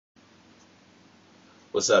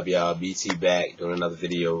What's up, y'all? BT back doing another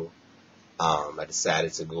video. I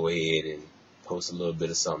decided to go ahead and post a little bit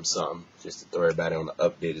of something just to throw everybody on the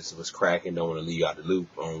update as to what's cracking. Don't want to leave you out the loop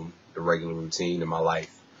on the regular routine in my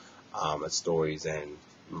life, my stories, and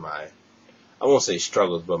my, I won't say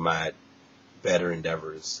struggles, but my better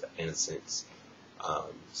endeavors in a sense.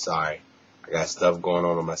 Sorry, I got stuff going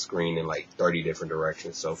on my screen in like 30 different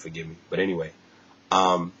directions, so forgive me. But anyway,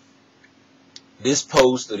 um, this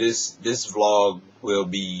post or this vlog will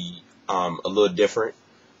be a little different.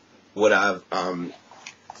 What I've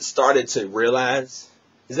started to realize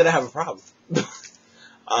is that I have a problem.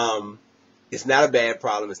 um, it's not a bad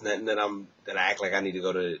problem. It's nothing that I act like I need to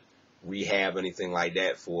go to rehab or anything like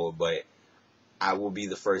that for. But I will be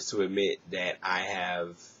the first to admit that I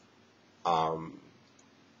have um,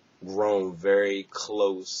 grown very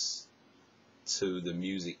close to the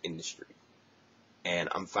music industry, and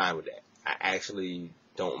I'm fine with that. I actually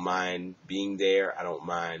don't mind being there. I don't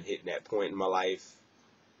mind hitting that point in my life.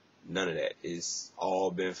 None of that. It's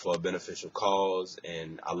all been for a beneficial cause,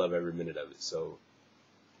 and I love every minute of it. So,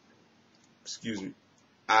 excuse me.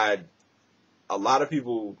 A lot of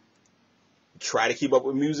people try to keep up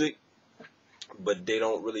with music, but they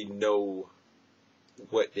don't really know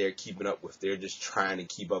what they're keeping up with. They're just trying to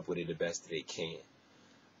keep up with it the best that they can.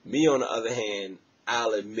 Me, on the other hand,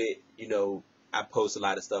 I'll admit, I post a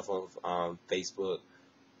lot of stuff on Facebook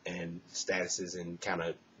and statuses and kind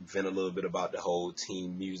of vent a little bit about the whole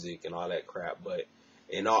team music and all that crap. But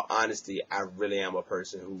in all honesty, I really am a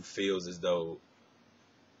person who feels as though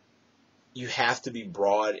you have to be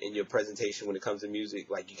broad in your presentation when it comes to music.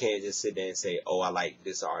 Like, you can't just sit there and say, oh, I like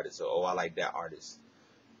this artist, or oh, I like that artist.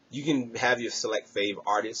 You can have your select fave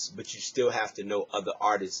artists, but you still have to know other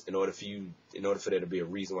artists in order for there to be a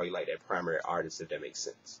reason why you like that primary artist, if that makes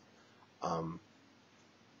sense.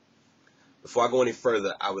 Before I go any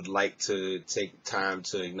further, I would like to take time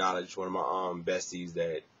to acknowledge one of my besties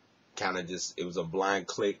that kind of it was a blind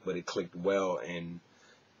click, but it clicked well. And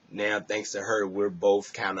now, thanks to her, we're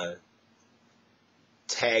both kind of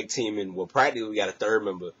tag teaming. Well, practically, we got a third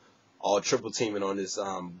member, all triple teaming on this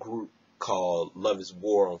group called Love is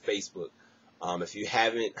War on Facebook. If you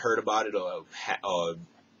haven't heard about it or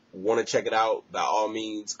want to check it out, by all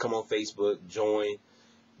means, come on Facebook, join.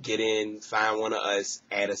 Get in, find one of us,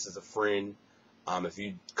 add us as a friend. If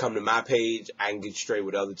you come to my page, I can get straight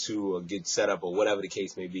with the other two or get set up or whatever the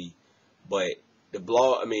case may be. But the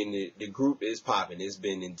blog, the group is popping. It's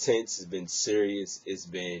been intense. It's been serious. It's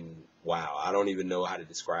been, wow. I don't even know how to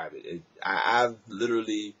describe it. I've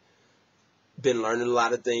literally been learning a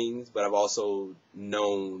lot of things, but I've also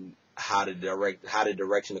known how the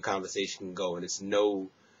direction the conversation can go. And it's no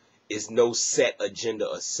set agenda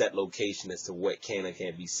or set location as to what can or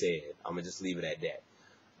can't be said. I'm gonna just leave it at that.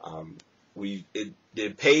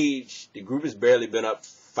 The group has barely been up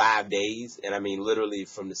 5 days, and literally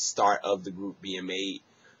from the start of the group being made,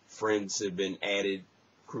 friends have been added.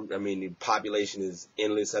 The population is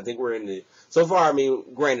endless. I think we're so far,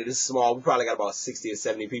 granted, it's small. We probably got about 60 or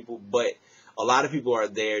 70 people, but a lot of people are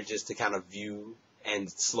there just to kind of view and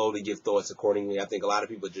slowly give thoughts accordingly. I think a lot of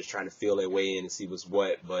people are just trying to feel their way in and see what's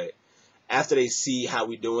what, but after they see how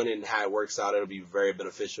we doing it and how it works out, it'll be very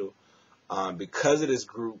beneficial. Because of this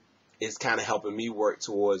group, it's kind of helping me work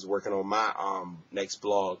towards working on my next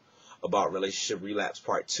blog about relationship relapse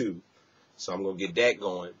part 2. So I'm gonna get that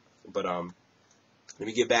going. But let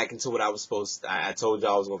me get back into what I was supposed to. I told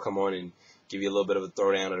y'all I was gonna come on and give you a little bit of a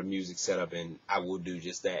throwdown of the music setup, and I will do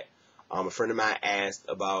just that. A friend of mine asked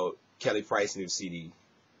about Kelly Price's new CD.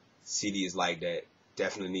 CD is like that.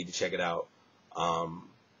 Definitely need to check it out.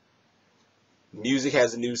 Music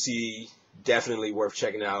has a new CD, definitely worth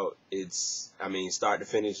checking out. It's, start to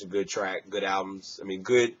finish, a good track, good albums.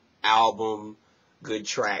 Good album, good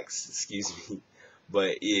tracks, excuse me.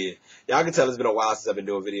 But yeah, y'all can tell it's been a while since I've been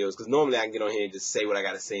doing videos, because normally I can get on here and just say what I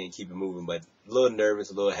got to say and keep it moving. But a little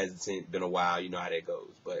nervous, a little hesitant, been a while, you know how that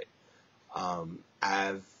goes. But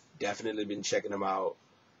I've definitely been checking them out.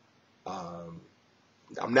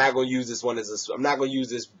 I'm not gonna use this vlog as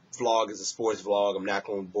a sports vlog. I'm not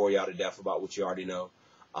gonna bore y'all to death about what you already know.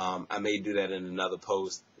 I may do that in another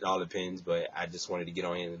post. It all depends, but I just wanted to get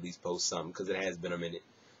on here and at least post something because it has been a minute.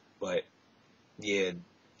 But yeah,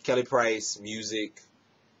 Kelly Price music.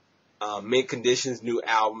 Mint Conditions' new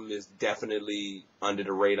album is definitely under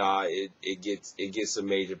the radar. It gets a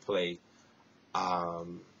major play.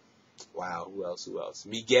 Wow, who else?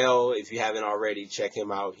 Miguel, if you haven't already, check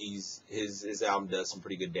him out. His album does some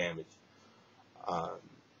pretty good damage.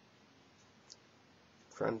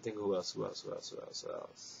 Trying to think who else.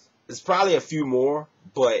 There's probably a few more,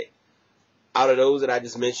 but out of those that I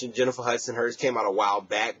just mentioned, Jennifer Hudson, hers came out a while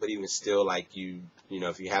back, but even still, like, you know,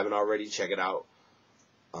 if you haven't already, check it out.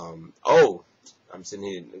 Oh, I'm sitting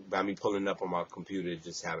here by me pulling it up on my computer,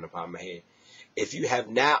 just having it pop in my head. If you have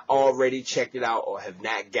not already checked it out or have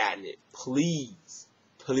not gotten it, please,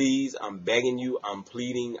 please, I'm begging you, I'm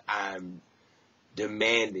pleading, I'm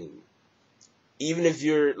demanding. Even if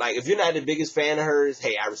you're not the biggest fan of hers,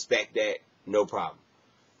 hey, I respect that, no problem.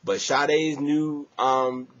 But Sade's new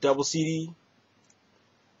double CD,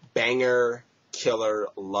 banger, killer,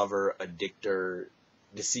 lover, addictor.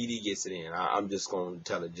 The CD gets it in. I'm just going to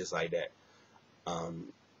tell it just like that.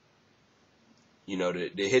 You know,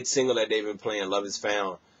 the hit single that they've been playing, Love Is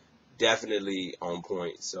Found, definitely on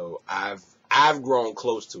point. So I've grown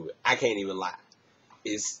close to it. I can't even lie.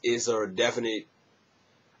 It's a definite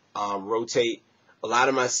rotate. A lot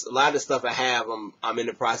of the stuff I have, I'm in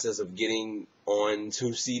the process of getting on 2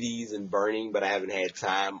 CDs and burning, but I haven't had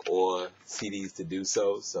time or CDs to do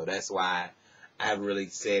so. So that's why I haven't really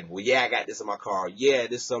said, well, yeah, I got this in my car. Yeah,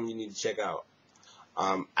 this is something you need to check out.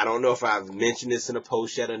 I don't know if I've mentioned this in a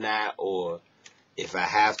post yet or not, or if I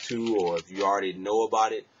have to, or if you already know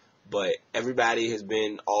about it. But everybody has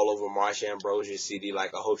been all over Marsha Ambrosia's CD,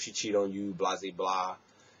 like I Hope She Cheat on You, blah, blah, blah.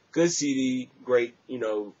 Good CD, great, you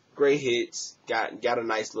know, great hits. Got a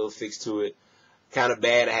nice little fix to it. Kind of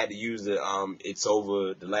bad I had to use the It's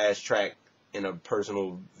Over, the last track, in a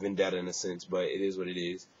personal vendetta in a sense, but it is what it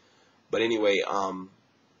is. But anyway,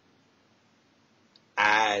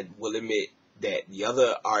 I will admit that the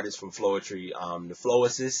other artists from Floetry, the Flow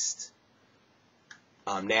Assist,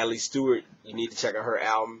 Natalie Stewart, you need to check out her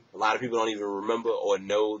album. A lot of people don't even remember or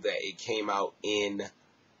know that it came out in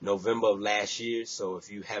November of last year. So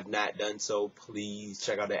if you have not done so, please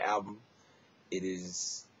check out that album. It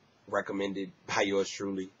is recommended by yours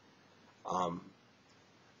truly.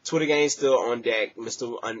 Twitter game still on deck,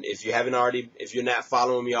 if you're not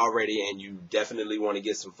following me already, and you definitely want to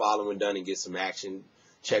get some following done and get some action,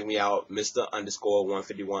 check me out,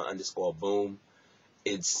 Mr_151_boom.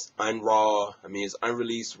 It's it's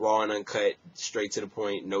unreleased, raw and uncut, straight to the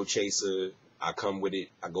point, no chaser. I come with it.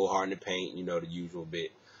 I go hard in the paint, you know, the usual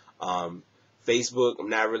bit. Facebook, I'm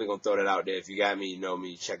not really going to throw that out there. If you got me, you know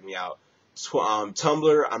me, check me out.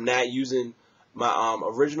 Tumblr, I'm not using my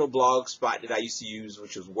original blog spot that I used to use,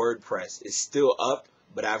 which was WordPress. It's still up,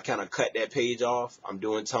 but I've kind of cut that page off. I'm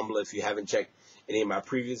doing Tumblr. If you haven't checked any of my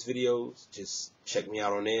previous videos, just check me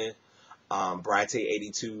out on there.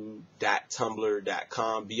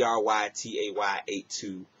 Brytay82.tumblr.com,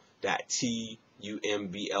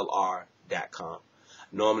 BRYTAY82.TUMBLR.com.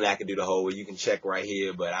 Normally I could do the whole way. You can check right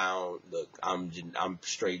here, but I don't. Look, I'm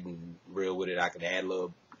straight and real with it. I could add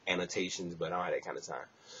little annotations, but I don't have that kind of time.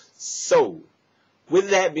 So,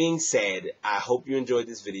 with that being said, I hope you enjoyed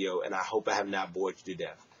this video, and I hope I have not bored you to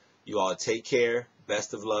death. You all take care.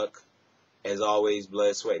 Best of luck. As always,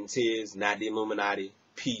 blood, sweat, and tears. Not the Illuminati.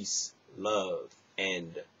 Peace, love,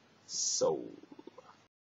 and soul.